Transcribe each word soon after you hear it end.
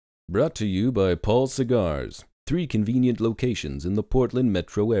Brought to you by Paul's Cigars. 3 convenient locations in the Portland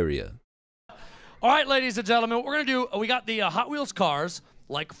metro area. All right, ladies and gentlemen, what we're going to do, we got the Hot Wheels cars,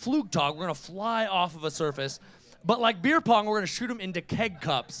 like Flugtag. We're going to fly off of a surface. But like beer pong, we're going to shoot them into keg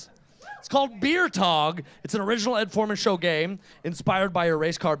cups. It's called Beer-Tag. It's an original Ed Forman Show game inspired by your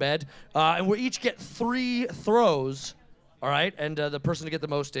race car bed. And we each get 3 throws, all right? And the person to get the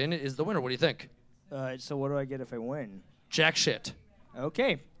most in is the winner. What do you think? So what do I get if I win? Jack shit.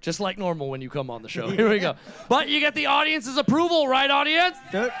 Okay. Just like normal when you come on the show. Here we go. But you get the audience's approval, right, audience?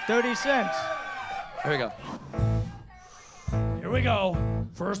 30 cents. Here we go. Here we go.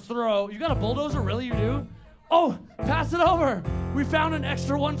 First throw. You got a bulldozer? Really, you do? Oh, pass it over. We found an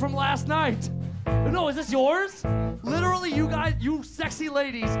extra one from last night. No, is this yours? Literally, you guys, you sexy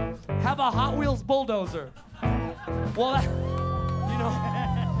ladies, have a Hot Wheels bulldozer. Well, that, you know,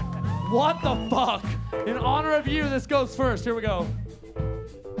 what the fuck? In honor of you, this goes first. Here we go.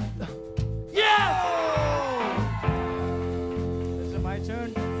 Yes! Is it my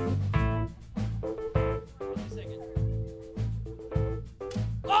turn?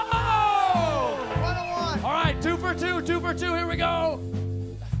 Oh! 1-1. All right, 2 for 2, 2 for 2. Here we go.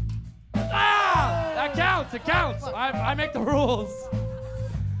 Ah! That counts. It counts. I make the rules.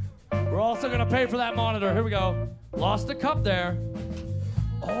 We're also gonna pay for that monitor. Here we go. Lost the cup there.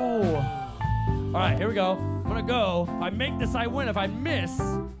 Oh. All right, here we go. I'm gonna go. If I make this, I win. If I miss,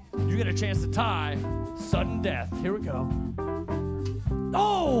 you get a chance to tie. Sudden death. Here we go.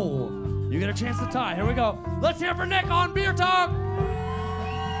 Oh! You get a chance to tie. Here we go. Let's hear for Nick on Beer Talk.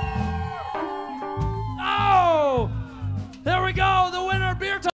 Oh! There we go. The winner, Beer Talk.